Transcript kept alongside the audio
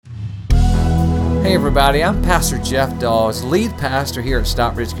Hey everybody, I'm Pastor Jeff Dawes, lead pastor here at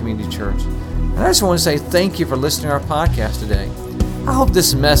Stockbridge Community Church. And I just want to say thank you for listening to our podcast today. I hope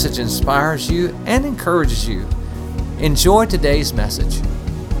this message inspires you and encourages you. Enjoy today's message.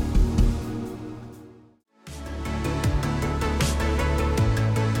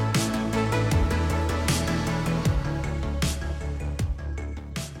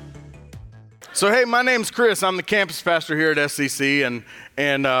 So hey, my name's Chris. I'm the campus pastor here at SCC,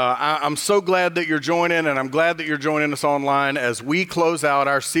 and I'm so glad that you're joining, and I'm glad that you're joining us online as we close out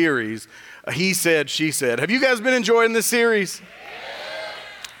our series, He Said, She Said. Have you guys been enjoying this series?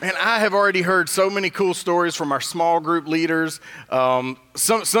 Man, I have already heard so many cool stories from our small group leaders.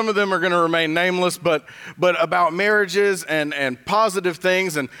 Some of them are going to remain nameless, but about marriages and positive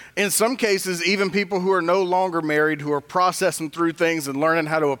things, and in some cases, even people who are no longer married who are processing through things and learning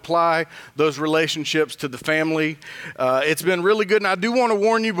how to apply those relationships to the family. It's been really good, and I do want to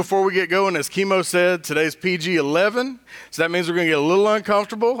warn you before we get going, as Kimo said, today's PG-11, so that means we're going to get a little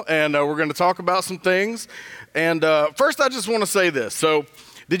uncomfortable, and we're going to talk about some things. And first, I just want to say this. So,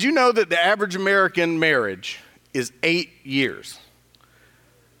 did you know that the average American marriage is 8 years?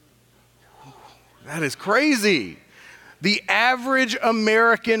 That is crazy. The average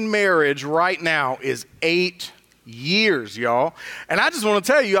American marriage right now is 8 years, y'all. And I just want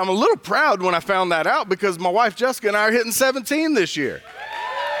to tell you, I'm a little proud when I found that out because my wife Jessica and I are hitting 17 this year.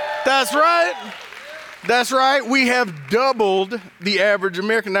 That's right. That's right. We have doubled the average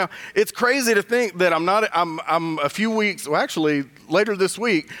American. Now, it's crazy to think that I'm a few weeks, well, actually, later this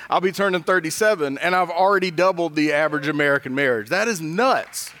week, I'll be turning 37, and I've already doubled the average American marriage. That is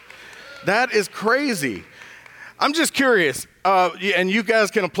nuts. That is crazy. I'm just curious, and you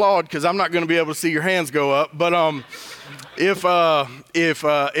guys can applaud because I'm not going to be able to see your hands go up, but if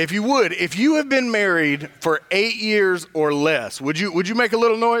you have been married for 8 years or less, would you make a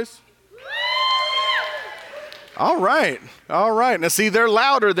little noise? All right. Now, see, they're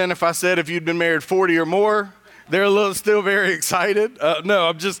louder than if I said if you'd been married 40 or more. They're still very excited. No,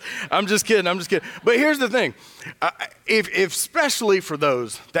 I'm just kidding. But here's the thing. If especially for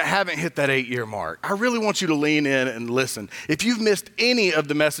those that haven't hit that 8-year mark, I really want you to lean in and listen. If you've missed any of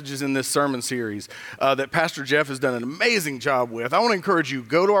the messages in this sermon series that Pastor Jeff has done an amazing job with, I want to encourage you,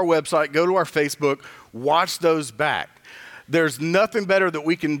 go to our website, go to our Facebook, watch those back. There's nothing better that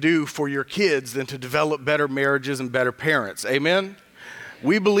we can do for your kids than to develop better marriages and better parents. Amen?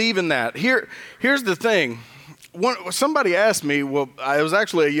 We believe in that. Here's the thing. Somebody asked me, well, it was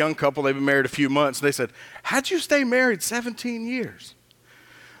actually a young couple. They've been married a few months. They said, how'd you stay married 17 years?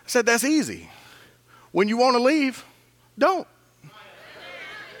 I said, that's easy. When you want to leave, don't.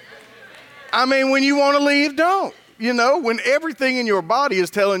 When you want to leave, don't. You know, when everything in your body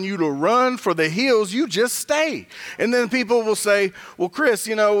is telling you to run for the hills, you just stay. And then people will say, well, Chris,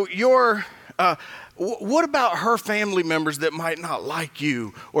 you know, what about her family members that might not like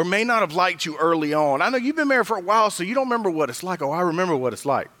you or may not have liked you early on? I know you've been married for a while, so you don't remember what it's like. Oh, I remember what it's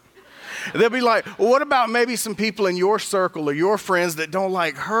like. They'll be like, well, what about maybe some people in your circle or your friends that don't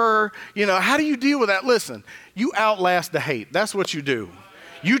like her? You know, how do you deal with that? Listen, you outlast the hate. That's what you do.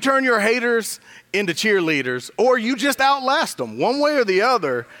 You turn your haters into cheerleaders, or you just outlast them. One way or the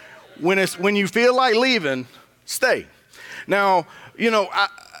other, when you feel like leaving, stay. Now, you know,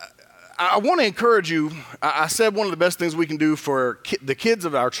 I want to encourage you. I said one of the best things we can do for the kids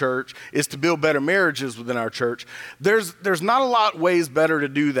of our church is to build better marriages within our church. There's not a lot of ways better to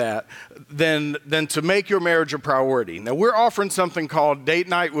do that than to make your marriage a priority. Now, we're offering something called Date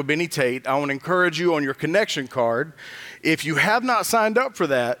Night with Benny Tate. I want to encourage you on your connection card. If you have not signed up for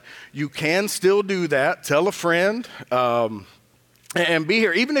that, you can still do that. Tell a friend. And be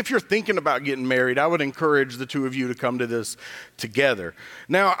here. Even if you're thinking about getting married, I would encourage the two of you to come to this together.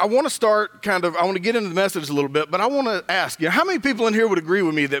 Now, I want to get into the message a little bit, but I want to ask you, how many people in here would agree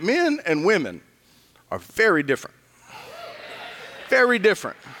with me that men and women are very different? Very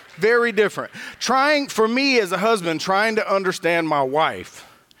different. Very different. For me as a husband, trying to understand my wife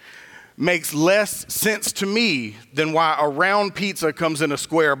makes less sense to me than why a round pizza comes in a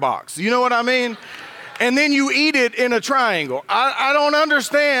square box. You know what I mean? And then you eat it in a triangle. I don't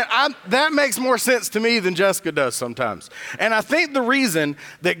understand. That makes more sense to me than Jessica does sometimes. And I think the reason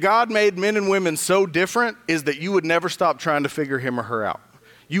that God made men and women so different is that you would never stop trying to figure him or her out.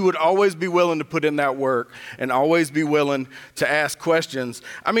 You would always be willing to put in that work and always be willing to ask questions.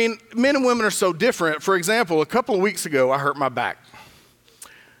 Men and women are so different. For example, a couple of weeks ago, I hurt my back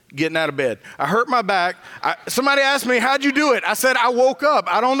getting out of bed. I hurt my back. Somebody asked me, how'd you do it? I said, I woke up.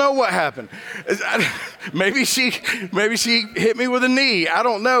 I don't know what happened. Maybe she hit me with a knee. I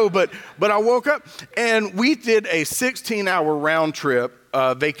don't know, but I woke up, and we did a 16-hour round trip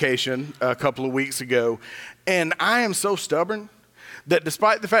vacation a couple of weeks ago, and I am so stubborn that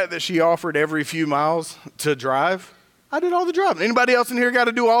despite the fact that she offered every few miles to drive, I did all the driving. Anybody else in here got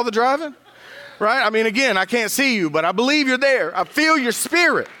to do all the driving? Right? I mean, again, I can't see you, but I believe you're there. I feel your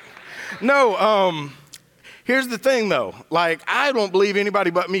spirit. No, here's the thing though. Like, I don't believe anybody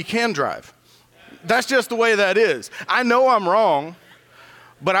but me can drive. That's just the way that is. I know I'm wrong,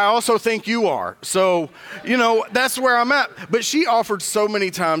 but I also think you are. So, that's where I'm at. But she offered so many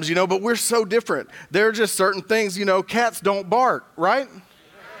times, but we're so different. There are just certain things, cats don't bark, right?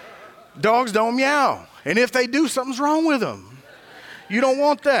 Dogs don't meow. And if they do, something's wrong with them. You don't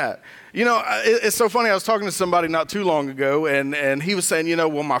want that. It's so funny. I was talking to somebody not too long ago, and he was saying,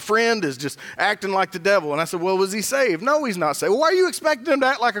 well, my friend is just acting like the devil. And I said, well, was he saved? No, he's not saved. Well, why are you expecting him to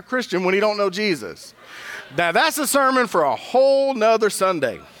act like a Christian when he don't know Jesus? Now, that's a sermon for a whole nother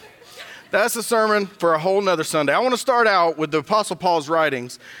Sunday. That's a sermon for a whole nother Sunday. I want to start out with the Apostle Paul's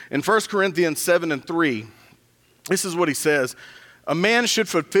writings in 1 Corinthians 7:3. This is what he says. A man should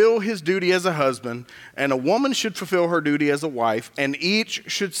fulfill his duty as a husband, and a woman should fulfill her duty as a wife, and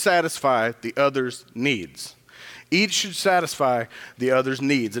each should satisfy the other's needs. Each should satisfy the other's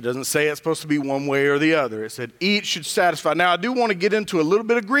needs. It doesn't say it's supposed to be one way or the other. It said each should satisfy. Now, I do want to get into a little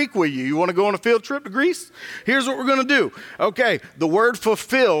bit of Greek with you. You want to go on a field trip to Greece? Here's what we're going to do. Okay, the word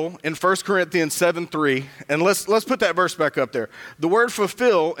fulfill in 1 Corinthians 7:3, and let's put that verse back up there. The word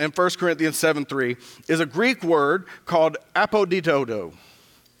fulfill in 1 Corinthians 7:3 is a Greek word called apodidodo.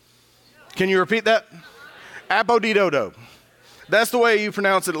 Can you repeat that? Apodidodo. That's the way you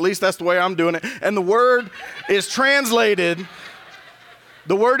pronounce it. At least that's the way I'm doing it. And the word is translated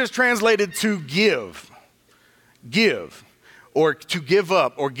to give, or to give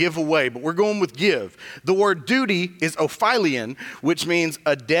up, or give away. But we're going with give. The word duty is ophilion, which means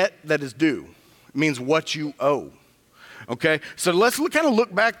a debt that is due. It means what you owe. Okay, so let's kind of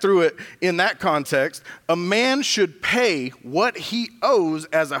look back through it in that context. A man should pay what he owes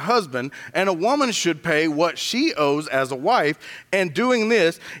as a husband, and a woman should pay what she owes as a wife. And doing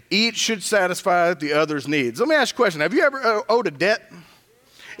this, each should satisfy the other's needs. Let me ask you a question. Have you ever owed a debt?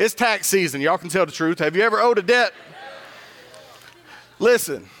 It's tax season. Y'all can tell the truth. Have you ever owed a debt?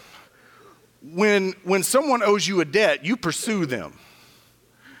 Listen, when someone owes you a debt, you pursue them.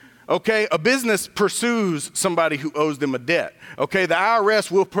 Okay, a business pursues somebody who owes them a debt. Okay, the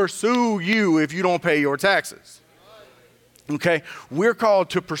IRS will pursue you if you don't pay your taxes. Okay, we're called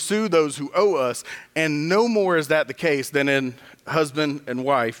to pursue those who owe us, and no more is that the case than in husband and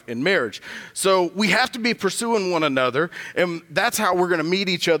wife in marriage. So we have to be pursuing one another, and that's how we're going to meet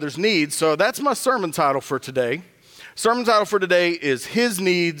each other's needs. So that's my sermon title for today. Sermon title for today is His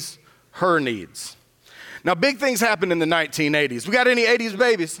Needs, Her Needs. Now, big things happened in the 1980s. We got any 80s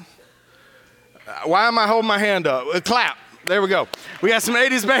babies? Why am I holding my hand up? Clap. There we go. We got some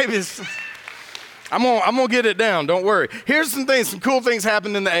 80s babies. I'm gonna get it down. Don't worry. Here's some cool things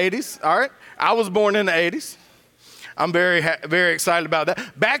happened in the 80s. All right. I was born in the 80s. I'm very excited about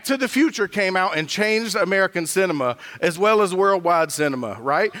that. Back to the Future came out and changed American cinema as well as worldwide cinema,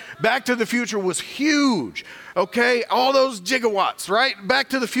 right? Back to the Future was huge, okay? All those gigawatts, right? Back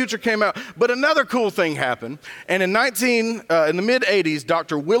to the Future came out. But another cool thing happened, and in the mid-'80s,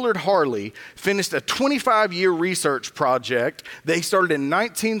 Dr. Willard Harley finished a 25-year research project that he started in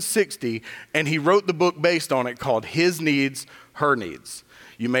 1960, and he wrote the book based on it called His Needs, Her Needs.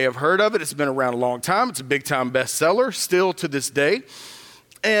 You may have heard of it. It's been around a long time. It's a big-time bestseller still to this day.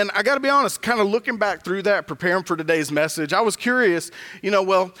 And I got to be honest, kind of looking back through that, preparing for today's message, I was curious,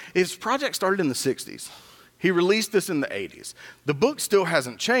 his project started in the 60s. He released this in the 80s. The book still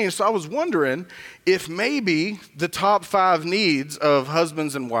hasn't changed, so I was wondering if maybe the top 5 needs of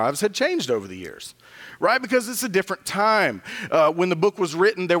husbands and wives had changed over the years. Right? Because it's a different time. When the book was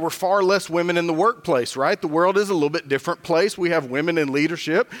written, there were far less women in the workplace, right? The world is a little bit different place. We have women in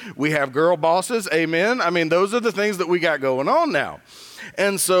leadership. We have girl bosses. Amen. I mean, those are the things that we got going on now.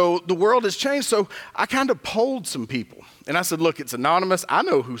 And so the world has changed. So I kind of polled some people. And I said, look, it's anonymous. I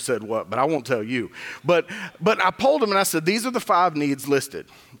know who said what, but I won't tell you. But I polled them and I said, these are the 5 needs listed.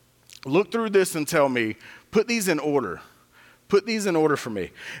 Look through this and tell me, put these in order. Put these in order for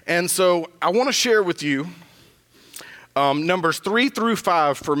me. And so I want to share with you numbers 3 through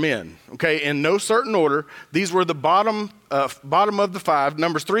 5 for men, okay, in no certain order. These were the bottom of the 5.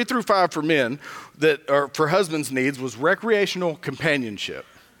 Numbers 3 through 5 for men that are for husbands' needs was recreational companionship,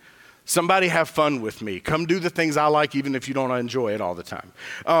 Somebody have fun with me. Come do the things I like, even if you don't enjoy it all the time.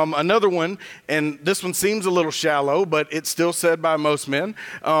 Another one, and this one seems a little shallow, but it's still said by most men,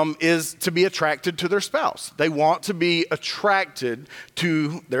 is to be attracted to their spouse. They want to be attracted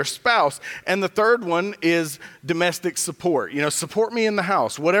to their spouse. And the third one is domestic support. Support me in the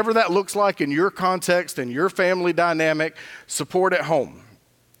house. Whatever that looks like in your context and your family dynamic, support at home.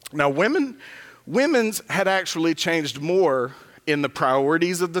 Now, women's had actually changed more in the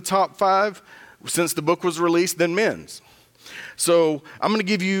priorities of the top 5 since the book was released than men's. So I'm going to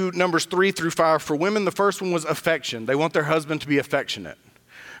give you numbers 3 through 5 for women. The first one was affection. They want their husband to be affectionate.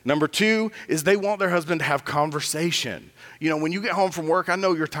 Number 2 is they want their husband to have conversation. When you get home from work, I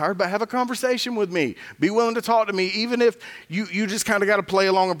know you're tired, but have a conversation with me. Be willing to talk to me, even if you just kind of got to play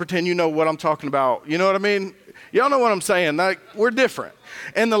along and pretend you know what I'm talking about. You know what I mean? Y'all know what I'm saying. We're different.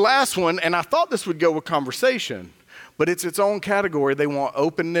 And the last one, and I thought this would go with conversation, but it's its own category. They want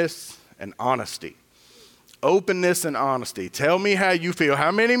openness and honesty. Openness and honesty. Tell me how you feel.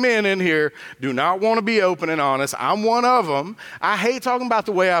 How many men in here do not want to be open and honest? I'm one of them. I hate talking about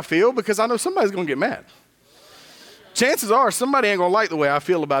the way I feel because I know somebody's going to get mad. Chances are somebody ain't going to like the way I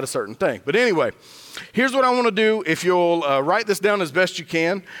feel about a certain thing. But anyway, here's what I want to do. If you'll write this down as best you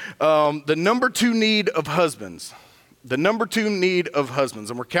can. The number 2 need of husbands. The number 2 need of husbands,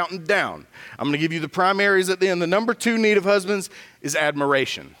 and we're counting down. I'm going to give you the primaries at the end. The number 2 need of husbands is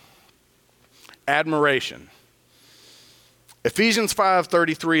admiration. Admiration. Ephesians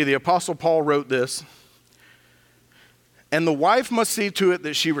 5:33, the Apostle Paul wrote this, "And the wife must see to it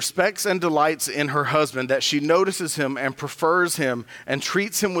that she respects and delights in her husband, that she notices him and prefers him and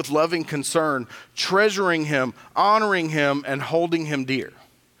treats him with loving concern, treasuring him, honoring him, and holding him dear."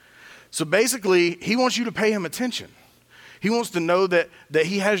 So basically, he wants you to pay him attention. He wants to know that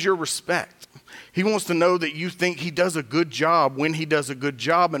he has your respect. He wants to know that you think he does a good job when he does a good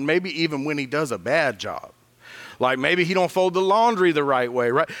job, and maybe even when he does a bad job. Like maybe he don't fold the laundry the right way,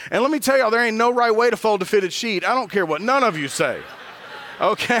 right? And let me tell y'all, there ain't no right way to fold a fitted sheet. I don't care what none of you say,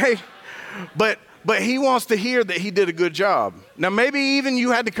 okay? But he wants to hear that he did a good job. Now, maybe even you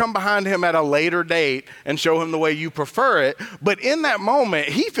had to come behind him at a later date and show him the way you prefer it, but in that moment,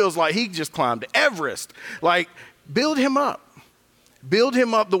 he feels like he just climbed Everest. Like, build him up. Build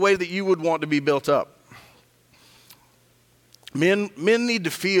him up the way that you would want to be built up. Men need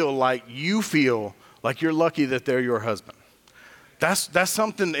to feel like you're lucky that they're your husband. That's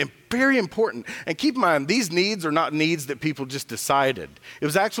something very important. And keep in mind, these needs are not needs that people just decided. It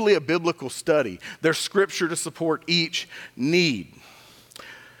was actually a biblical study. There's scripture to support each need.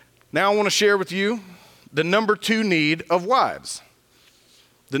 Now I want to share with you the number 2 need of wives.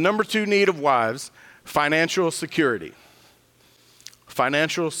 The number 2 need of wives, financial security.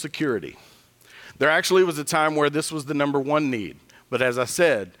 Financial security. There actually was a time where this was the number 1 need. But as I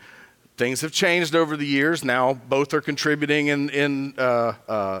said, things have changed over the years. Now both are contributing in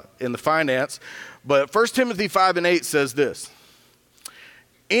the finance. But 1 Timothy 5:8 says this.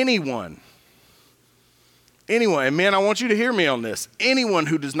 Anyone, and men, I want you to hear me on this. Anyone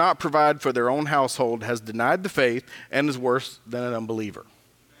who does not provide for their own household has denied the faith and is worse than an unbeliever.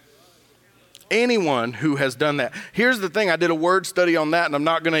 Anyone who has done that. Here's the thing. I did a word study on that, and I'm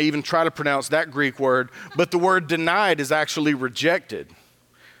not going to even try to pronounce that Greek word, but the word denied is actually rejected.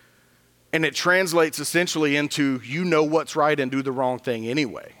 And it translates essentially into you know what's right and do the wrong thing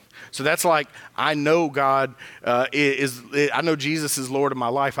anyway. So that's like, I know God I know Jesus is Lord of my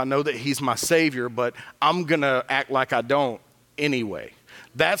life. I know that he's my Savior, but I'm going to act like I don't anyway.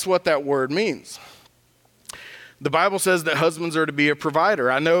 That's what that word means. The Bible says that husbands are to be a provider.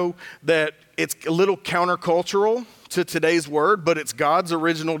 I know that it's a little countercultural to today's word, but it's God's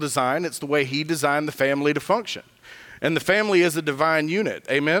original design. It's the way he designed the family to function. And the family is a divine unit.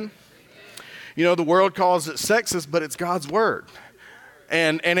 Amen? You know, the world calls it sexist, but it's God's word.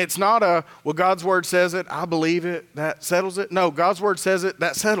 And it's not well, God's word says it, I believe it, that settles it. No, God's word says it,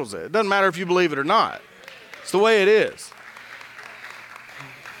 that settles it. It doesn't matter if you believe it or not. It's the way it is.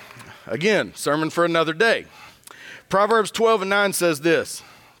 Again, sermon for another day. Proverbs 12:9 says this.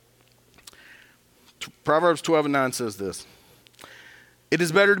 Proverbs 12:9 says this. It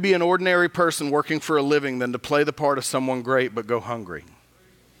is better to be an ordinary person working for a living than to play the part of someone great but go hungry.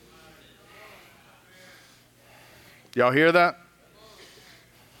 Y'all hear that?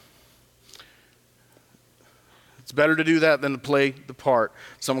 It's better to do that than to play the part.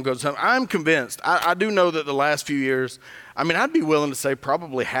 Someone goes home. I'm convinced. I do know that the last few years, I'd be willing to say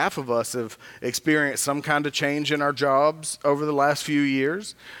probably half of us have experienced some kind of change in our jobs over the last few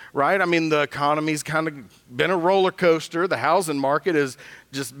years, right? The economy's kind of been a roller coaster. The housing market has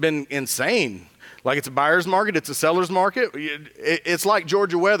just been insane Like it's a buyer's market, it's a seller's market. It's like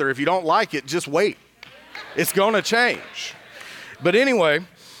Georgia weather. If you don't like it, just wait. It's going to change. But anyway,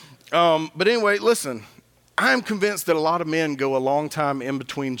 listen, I'm convinced that a lot of men go a long time in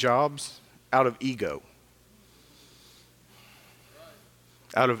between jobs out of ego.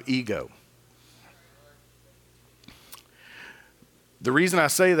 Out of ego. The reason I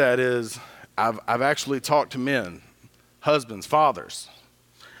say that is I've actually talked to men, husbands, fathers,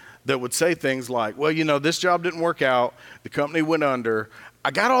 that would say things like, well, you know, this job didn't work out. The company went under. I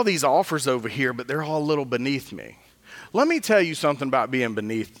got all these offers over here, but they're all a little beneath me. Let me tell you something about being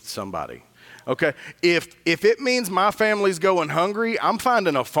beneath somebody. Okay, if it means my family's going hungry, I'm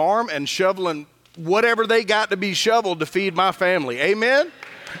finding a farm and shoveling whatever they got to be shoveled to feed my family. Amen?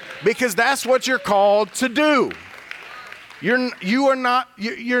 Because that's what you're called to do. You're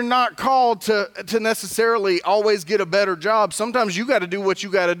not called to necessarily always get a better job. Sometimes you got to do what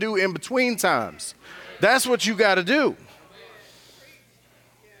you got to do in between times. That's what you got to do.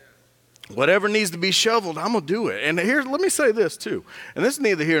 Whatever needs to be shoveled, I'm going to do it. And let me say this too. And this is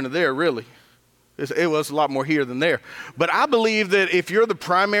neither here nor there, really. It was a lot more here than there. But I believe that if you're the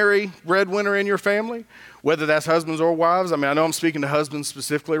primary breadwinner in your family, whether that's husbands or wives, I mean, I know I'm speaking to husbands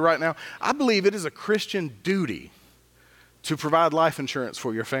specifically right now. I believe it is a Christian duty to provide life insurance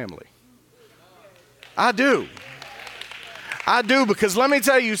for your family. I do. Because let me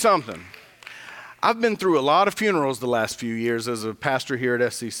tell you something. I've been through a lot of funerals the last few years as a pastor here at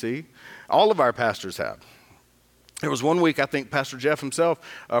SCC. All of our pastors have. There was one week, I think Pastor Jeff himself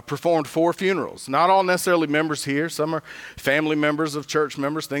performed 4 funerals. Not all necessarily members here. Some are family members of church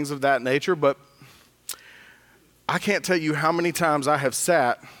members, things of that nature. But I can't tell you how many times I have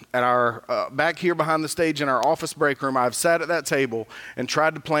sat at our, back here behind the stage in our office break room, I've sat at that table and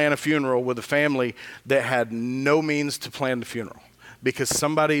tried to plan a funeral with a family that had no means to plan the funeral because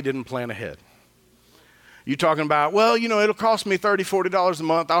somebody didn't plan ahead. You talking about, well, you know, it'll cost me $30, $40 a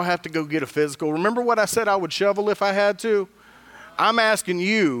month. I'll have to go get a physical. Remember what I said I would shovel if I had to? I'm asking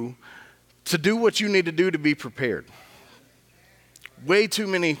you to do what you need to do to be prepared. Way too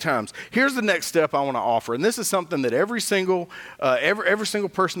many times. Here's the next step I want to offer, and this is something that every single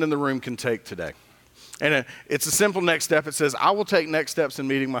person in the room can take today. And it's a simple next step. It says, I will take next steps in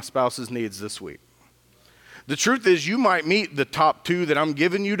meeting my spouse's needs this week. The truth is you might meet the top 2 that I'm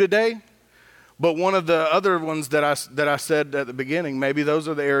giving you today, but one of the other ones that I said at the beginning, maybe those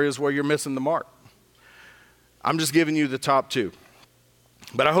are the areas where you're missing the mark. I'm just giving you the top 2.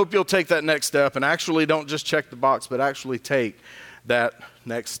 But I hope you'll take that next step and actually don't just check the box, but actually take that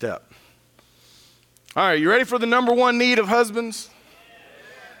next step. All right, you ready for the number 1 need of husbands?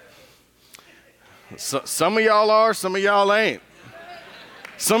 Some of y'all are, some of y'all ain't.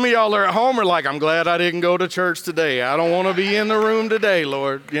 Some of y'all are at home are like, I'm glad I didn't go to church today. I don't want to be in the room today,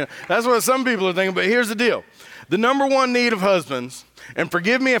 Lord. You know, that's what some people are thinking, but here's the deal. The number 1 need of husbands, and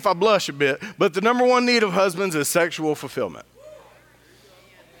forgive me if I blush a bit, but the number 1 need of husbands is sexual fulfillment.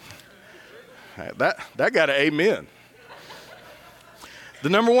 That got an amen. The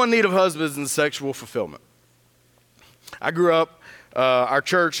number 1 need of husbands is sexual fulfillment. I grew up, our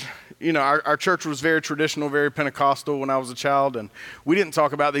church, you know, our church was very traditional, very Pentecostal when I was a child, and we didn't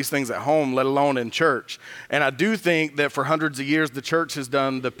talk about these things at home, let alone in church. And I do think that for hundreds of years, the church has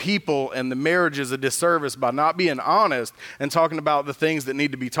done the people and the marriages a disservice by not being honest and talking about the things that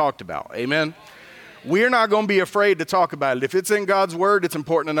need to be talked about. Amen? We're not going to be afraid to talk about it. If it's in God's word, it's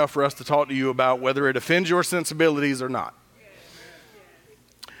important enough for us to talk to you about whether it offends your sensibilities or not.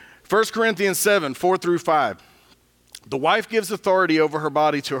 1 Corinthians 7, 4 through 5. The wife gives authority over her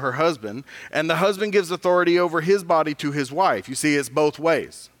body to her husband, and the husband gives authority over his body to his wife. You see, it's both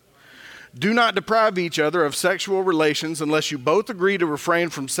ways. Do not deprive each other of sexual relations unless you both agree to refrain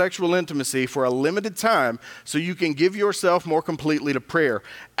from sexual intimacy for a limited time so you can give yourself more completely to prayer.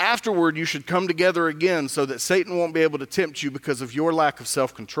 Afterward, you should come together again so that Satan won't be able to tempt you because of your lack of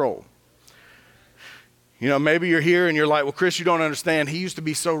self-control. You know, maybe you're here and you're like, well, Chris, you don't understand. He used to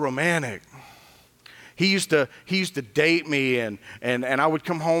be so romantic. He used to date me, and I would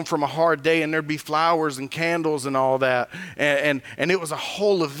come home from a hard day, and there'd be flowers and candles and all that, and it was a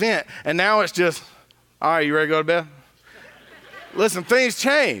whole event. And now it's just, all right, you ready to go to bed? Listen, things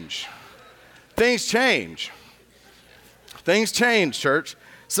change. Things change. Things change, church.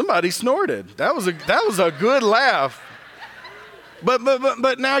 Somebody snorted. That was a good laugh.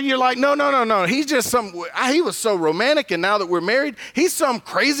 But now you're like, no. He's just he was so romantic, and now that we're married, he's some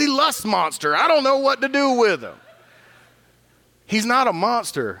crazy lust monster. I don't know what to do with him. He's not a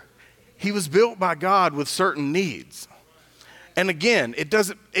monster. He was built by God with certain needs. And again,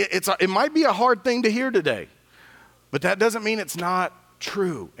 it might be a hard thing to hear today, but that doesn't mean it's not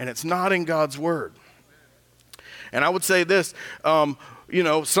true, and it's not in God's word. And I would say this,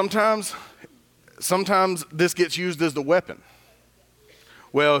 sometimes this gets used as the weapon.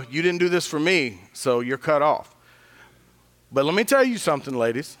 Well, you didn't do this for me, so you're cut off. But let me tell you something,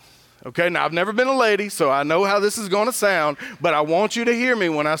 ladies. Okay, now I've never been a lady, so I know how this is going to sound, but I want you to hear me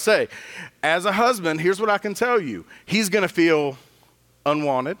when I say, as a husband, here's what I can tell you. He's going to feel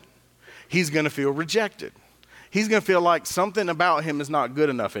unwanted. He's going to feel rejected. He's going to feel like something about him is not good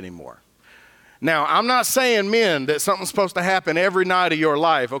enough anymore. Now, I'm not saying, men, that something's supposed to happen every night of your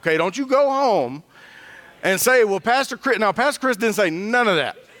life, okay? Don't you go home and say, well, Pastor Chris didn't say none of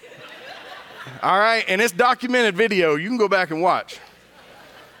that. All right? And it's documented video. You can go back and watch.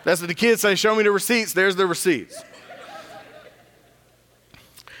 That's what the kids say, show me the receipts. There's the receipts.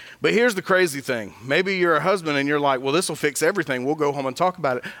 But here's the crazy thing. Maybe you're a husband and you're like, well, this will fix everything. We'll go home and talk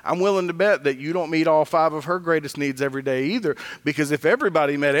about it. I'm willing to bet that you don't meet all 5 of her greatest needs every day either, because if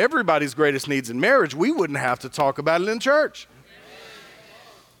everybody met everybody's greatest needs in marriage, we wouldn't have to talk about it in church.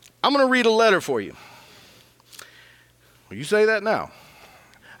 I'm going to read a letter for you. Will you say that now?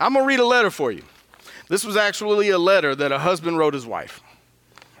 I'm going to read a letter for you. This was actually a letter that a husband wrote his wife.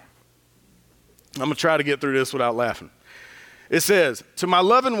 I'm going to try to get through this without laughing. It says, to my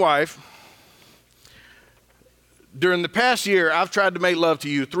loving wife, during the past year, I've tried to make love to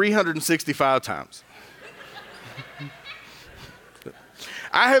you 365 times.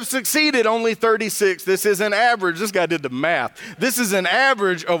 I have succeeded only 36. This is an average. This guy did the math. This is an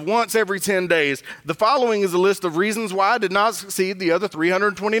average of once every 10 days. The following is a list of reasons why I did not succeed the other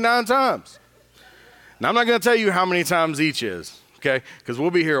 329 times. Now, I'm not going to tell you how many times each is, okay, because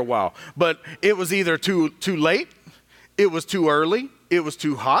we'll be here a while. But it was either too late, it was too early, it was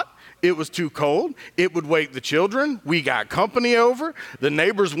too hot, it was too cold, it would wake the children, we got company over, the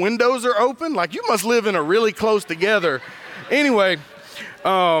neighbors' windows are open. Like, you must live in a really close together. Anyway,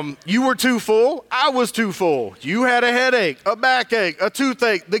 you were too full, I was too full. You had a headache, a backache, a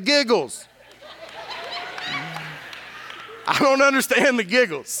toothache, the giggles. I don't understand the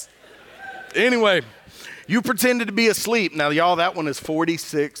giggles. Anyway, you pretended to be asleep. Now, y'all, that one is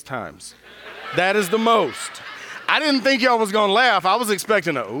 46 times. That is the most. I didn't think y'all was going to laugh. I was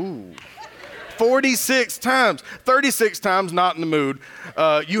expecting 46 times. 36 times not in the mood.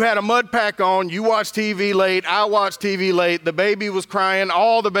 You had a mud pack on. You watched TV late. I watched TV late. The baby was crying.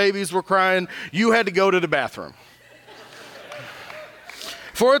 All the babies were crying. You had to go to the bathroom.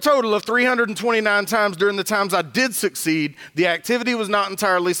 For a total of 329 times during the times I did succeed, the activity was not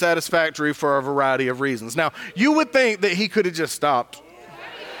entirely satisfactory for a variety of reasons. Now, you would think that he could have just stopped.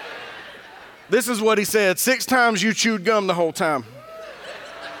 This is what he said. 6 times you chewed gum the whole time.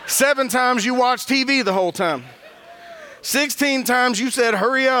 7 times you watched TV the whole time. 16 times you said,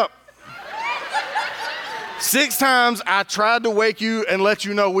 hurry up. 6 times I tried to wake you and let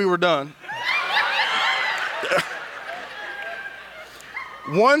you know we were done.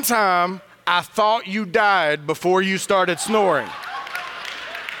 1 time I thought you died before you started snoring.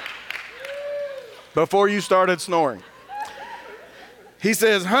 Before you started snoring. He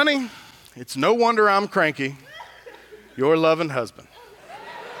says, honey, it's no wonder I'm cranky. Your loving husband.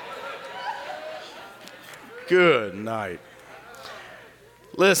 Good night.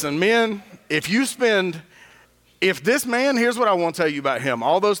 Listen, men, if this man, here's what I want to tell you about him.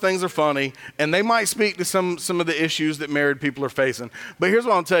 All those things are funny, and they might speak to some of the issues that married people are facing. But here's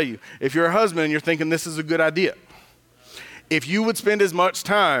what I'll tell you. If you're a husband and you're thinking this is a good idea, if you would spend as much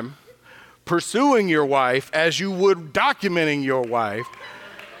time pursuing your wife as you would documenting your wife,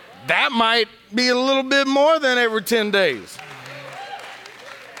 that might be a little bit more than every 10 days.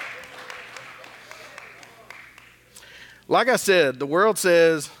 Like I said, the world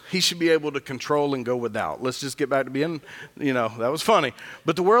says he should be able to control and go without. Let's just get back to being, that was funny.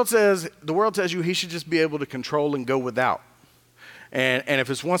 But the world tells you he should just be able to control and go without. And if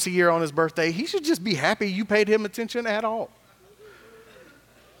it's once a year on his birthday, he should just be happy you paid him attention at all.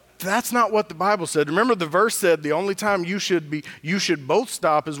 That's not what the Bible said. Remember, the verse said the only time you should both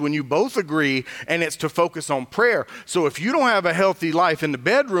stop is when you both agree, and it's to focus on prayer. So if you don't have a healthy life in the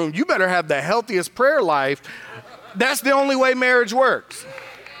bedroom, you better have the healthiest prayer life. That's the only way marriage works.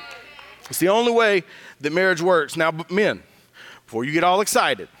 It's the only way that marriage works. Now, men, before you get all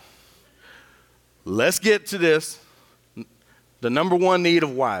excited, let's get to this. The number one need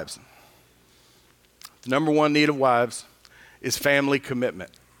of wives. The number one need of wives is family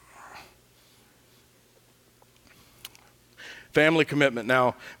commitment. Family commitment.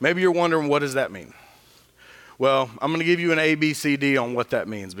 Now, maybe you're wondering, what does that mean? Well, I'm going to give you an A, B, C, D on what that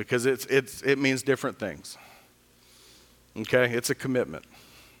means, because it means different things. Okay? It's a commitment.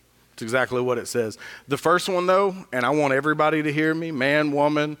 It's exactly what it says. The first one, though, and I want everybody to hear me, man,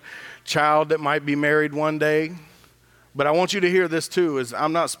 woman, child that might be married one day, but I want you to hear this too, is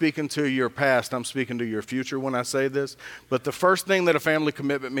I'm not speaking to your past, I'm speaking to your future when I say this. But the first thing that a family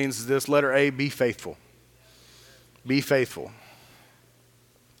commitment means is this, letter A, be faithful. Be faithful.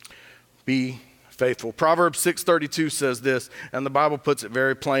 Be faithful. Proverbs 6:32 says this, and the Bible puts it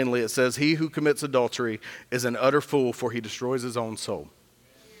very plainly. It says, he who commits adultery is an utter fool, for he destroys his own soul.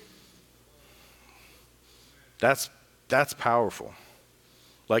 That's powerful.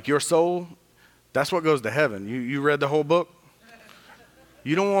 Like your soul, that's what goes to heaven. You read the whole book?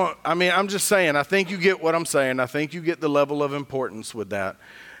 You don't want, I'm just saying, I think you get what I'm saying. I think you get the level of importance with that.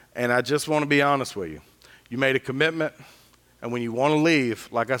 And I just want to be honest with you. You made a commitment, and when you want to leave,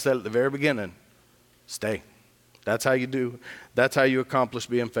 like I said at the very beginning, stay. That's how you do. That's how you accomplish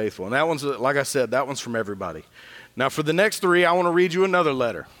being faithful. And that one's, like I said, that one's from everybody. Now for the next three, I want to read you another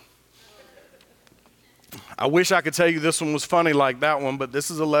letter. I wish I could tell you this one was funny like that one, but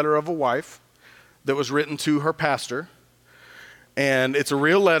this is a letter of a wife that was written to her pastor. And it's a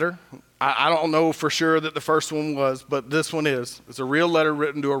real letter. I don't know for sure that the first one was, but this one is. It's a real letter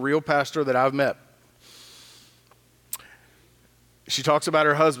written to a real pastor that I've met. She talks about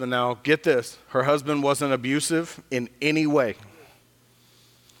her husband. Now, get this. Her husband wasn't abusive in any way.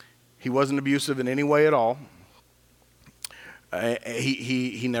 He wasn't abusive in any way at all.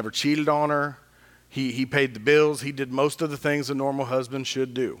 He never cheated on her. He paid the bills. He did most of the things a normal husband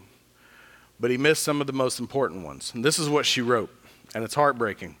should do. But he missed some of the most important ones. And this is what she wrote. And it's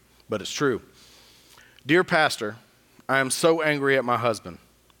heartbreaking, but it's true. Dear Pastor, I am so angry at my husband.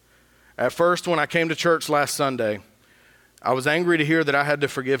 At first, when I came to church last Sunday, I was angry to hear that I had to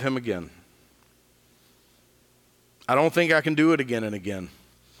forgive him again. I don't think I can do it again and again.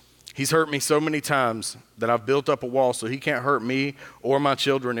 He's hurt me so many times that I've built up a wall so he can't hurt me or my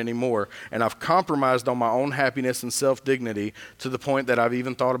children anymore. And I've compromised on my own happiness and self-dignity to the point that I've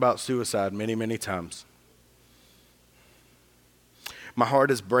even thought about suicide many, many times. My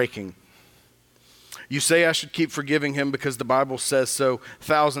heart is breaking. You say I should keep forgiving him because the Bible says so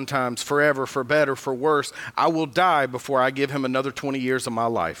 1,000 times, forever, for better, for worse. I will die before I give him another 20 years of my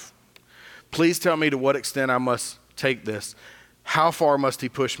life. Please tell me to what extent I must take this. How far must he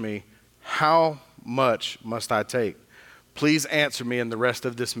push me? How much must I take? Please answer me in the rest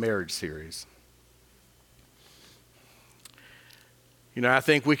of this marriage series. You know, I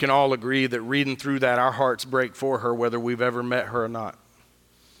think we can all agree that reading through that, our hearts break for her, whether we've ever met her or not.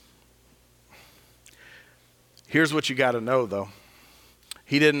 Here's what you got to know, though.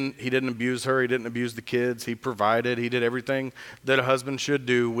 He didn't abuse her. He didn't abuse the kids. He provided. He did everything that a husband should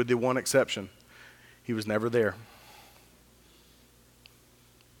do, with the one exception. He was never there.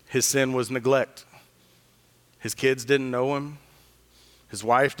 His sin was neglect. His kids didn't know him. His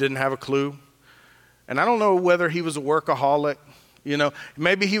wife didn't have a clue. And I don't know whether he was a workaholic. You know,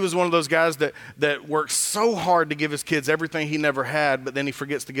 maybe he was one of those guys that worked so hard to give his kids everything he never had, but then he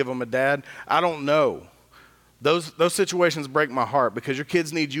forgets to give them a dad. I don't know. Those situations break my heart because your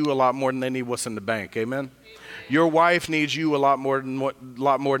kids need you a lot more than they need what's in the bank. Amen? Your wife needs you a lot more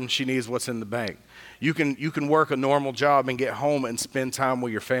than she needs what's in the bank. You can work a normal job and get home and spend time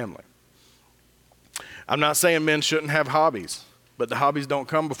with your family. I'm not saying men shouldn't have hobbies, but the hobbies don't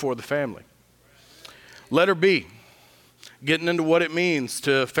come before the family. Letter B, getting into what it means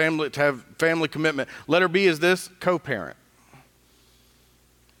to have family commitment. Letter B is this: co-parent.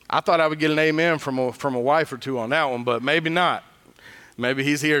 I thought I would get an amen from a wife or two on that one, but maybe not. Maybe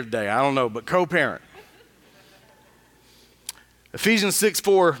he's here today. I don't know, but co-parent. Ephesians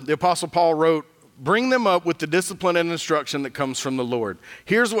 6:4, the Apostle Paul wrote, bring them up with the discipline and instruction that comes from the Lord.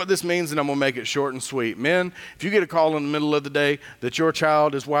 Here's what this means, and I'm going to make it short and sweet. Men, if you get a call in the middle of the day that your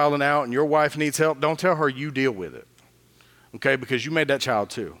child is wilding out and your wife needs help, don't tell her you deal with it. Okay, because you made that child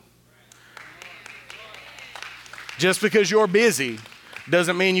too. Just because you're busy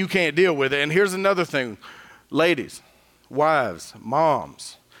doesn't mean you can't deal with it. And here's another thing. Ladies, wives,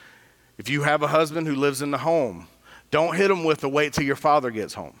 moms, if you have a husband who lives in the home, don't hit him with the wait till your father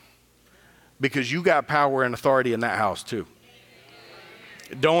gets home. Because you got power and authority in that house too.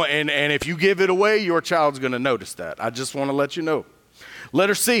 And if you give it away, your child's going to notice that. I just want to let you know.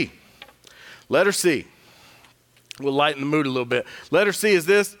 Letter C. Letter C. We'll lighten the mood a little bit. Letter C is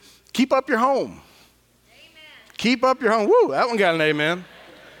this: keep up your home. Amen. Keep up your home. Woo, that one got an amen.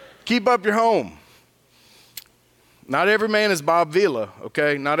 Keep up your home. Not every man is Bob Vila,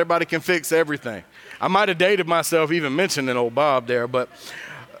 okay? Not everybody can fix everything. I might have dated myself even mentioning old Bob there, but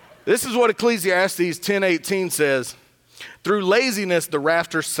this is what Ecclesiastes 10:18 says. Through laziness, the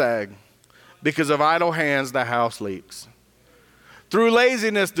rafters sag. Because of idle hands, the house leaks. Through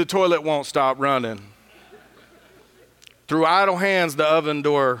laziness, the toilet won't stop running. Through idle hands, the oven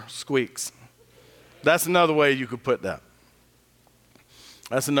door squeaks. That's another way you could put that.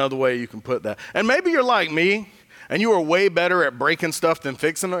 That's another way you can put that. And maybe you're like me, and you are way better at breaking stuff than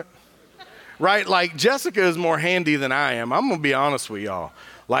fixing it. Right? Like Jessica is more handy than I am. I'm going to be honest with y'all.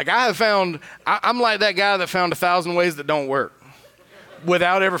 Like I'm like that guy that found 1,000 ways that don't work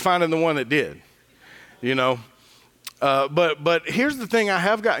without ever finding the one that did, you know. But here's the thing I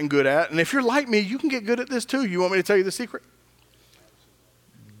have gotten good at, and if you're like me, you can get good at this too. You want me to tell you the secret?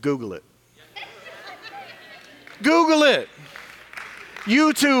 Google it. Google it.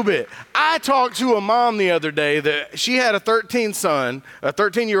 YouTube it. I talked to a mom the other day that she had a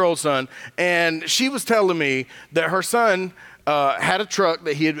 13-year-old son, and she was telling me that her son had a truck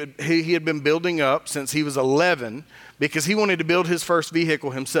that he had been building up since he was 11 because he wanted to build his first vehicle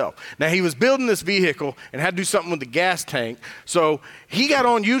himself. Now, he was building this vehicle and had to do something with the gas tank. So he got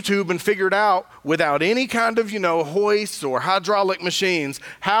on YouTube and figured out, without any kind of, hoists or hydraulic machines,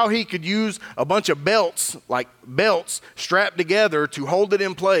 how he could use a bunch of belts strapped together to hold it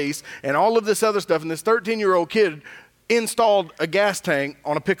in place and all of this other stuff. And this 13-year-old kid installed a gas tank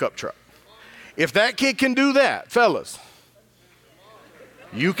on a pickup truck. If that kid can do that, fellas,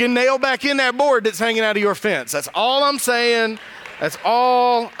 you can nail back in that board that's hanging out of your fence. That's all I'm saying. That's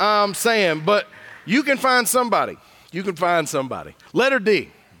all I'm saying. But you can find somebody. You can find somebody. Letter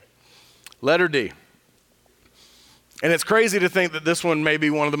D. Letter D. And it's crazy to think that this one may be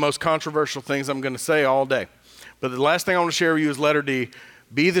one of the most controversial things I'm going to say all day. But the last thing I want to share with you is letter D.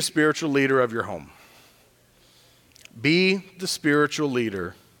 Be the spiritual leader of your home. Be the spiritual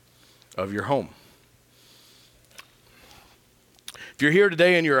leader of your home. If you're here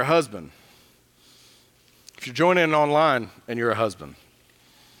today and you're a husband, if you're joining in online and you're a husband,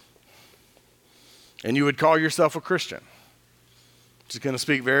 and you would call yourself a Christian, I'm just going to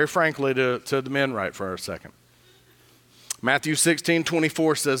speak very frankly to the men right for a second. Matthew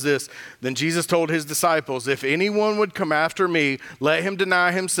 16:24 says this, "Then Jesus told his disciples, if anyone would come after me, let him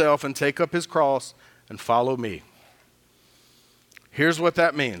deny himself and take up his cross and follow me." Here's what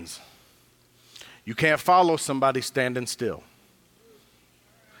that means. You can't follow somebody standing still.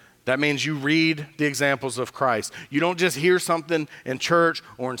 That means you read the examples of Christ. You don't just hear something in church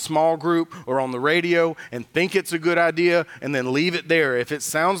or in small group or on the radio and think it's a good idea and then leave it there. If it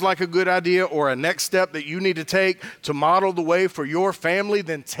sounds like a good idea or a next step that you need to take to model the way for your family,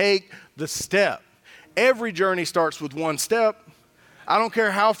 then take the step. Every journey starts with one step. I don't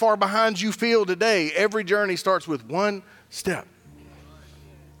care how far behind you feel today. Every journey starts with one step.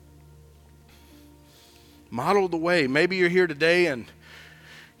 Model the way. Maybe you're here today and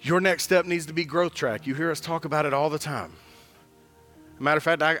your next step needs to be Growth Track. You hear us talk about it all the time. Matter of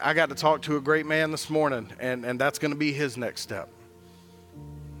fact, I got to talk to a great man this morning, and that's going to be his next step.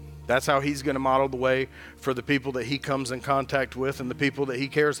 That's how he's going to model the way for the people that he comes in contact with and the people that he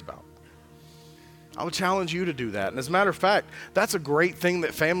cares about. I would challenge you to do that. And as a matter of fact, that's a great thing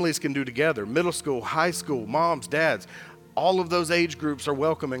that families can do together. Middle school, high school, moms, dads, all of those age groups are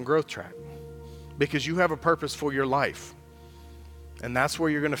welcome in Growth Track because you have a purpose for your life. And that's where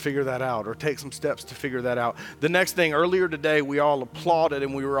you're going to figure that out or take some steps to figure that out. The next thing, earlier today, we all applauded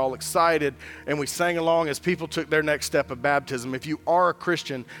and we were all excited and we sang along as people took their next step of baptism. If you are a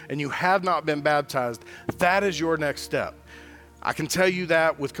Christian and you have not been baptized, that is your next step. I can tell you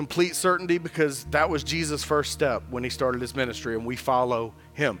that with complete certainty because that was Jesus' first step when he started his ministry, and we follow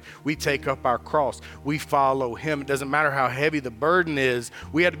him. We take up our cross. We follow him. It doesn't matter how heavy the burden is.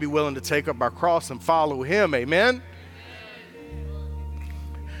 We have to be willing to take up our cross and follow him. Amen?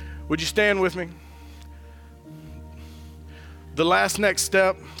 Would you stand with me? The last next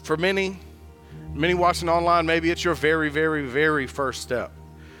step for many watching online, maybe it's your very, very, very first step.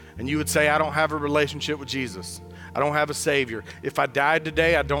 And you would say, I don't have a relationship with Jesus. I don't have a Savior. If I died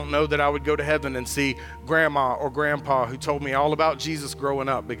today, I don't know that I would go to heaven and see grandma or grandpa who told me all about Jesus growing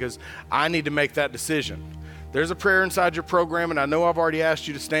up, because I need to make that decision. There's a prayer inside your program, and I know I've already asked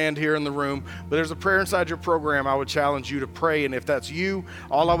you to stand here in the room, but there's a prayer inside your program I would challenge you to pray. And if that's you,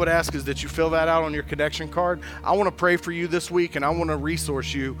 all I would ask is that you fill that out on your connection card. I want to pray for you this week, and I want to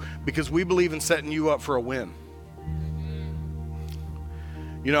resource you because we believe in setting you up for a win.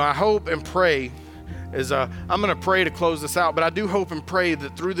 You know, I hope and pray I'm going to pray to close this out, but I do hope and pray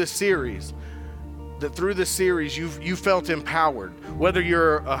that through this series, you felt empowered. Whether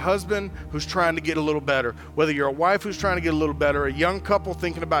you're a husband who's trying to get a little better, whether you're a wife who's trying to get a little better, a young couple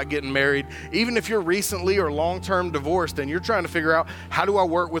thinking about getting married, even if you're recently or long-term divorced and you're trying to figure out, how do I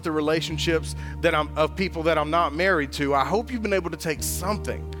work with the relationships of people that I'm not married to? I hope you've been able to take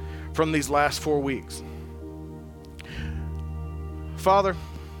something from these last 4 weeks. Father,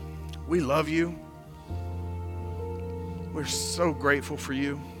 we love you. We're so grateful for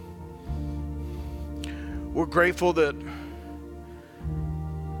you. We're grateful that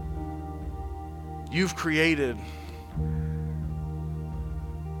you've created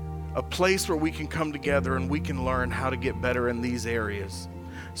a place where we can come together and we can learn how to get better in these areas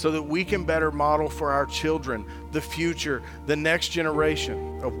so that we can better model for our children, the future, the next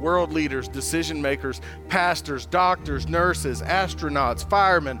generation of world leaders, decision makers, pastors, doctors, nurses, astronauts,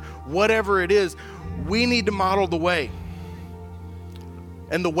 firemen, whatever it is. We need to model the way.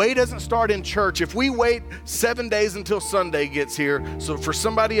 And the way doesn't start in church. If we wait 7 days until Sunday gets here, so for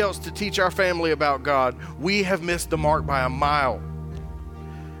somebody else to teach our family about God, we have missed the mark by a mile.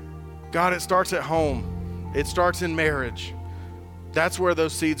 God, it starts at home. It starts in marriage. That's where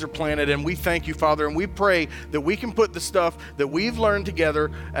those seeds are planted. And we thank you, Father, and we pray that we can put the stuff that we've learned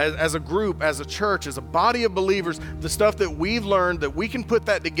together as a group, as a church, as a body of believers, the stuff that we've learned, that we can put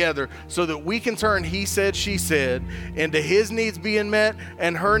that together so that we can turn he said, she said into his needs being met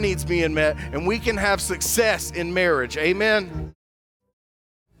and her needs being met, and we can have success in marriage. Amen.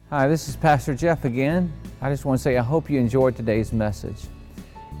 Hi, this is Pastor Jeff again. I just want to say I hope you enjoyed today's message.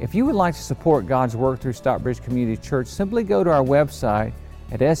 If you would like to support God's work through Stockbridge Community Church, simply go to our website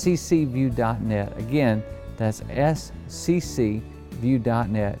at sccview.net. Again, that's sccview.net,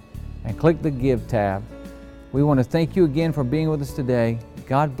 and click the Give tab. We want to thank you again for being with us today.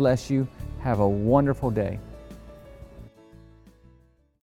 God bless you. Have a wonderful day.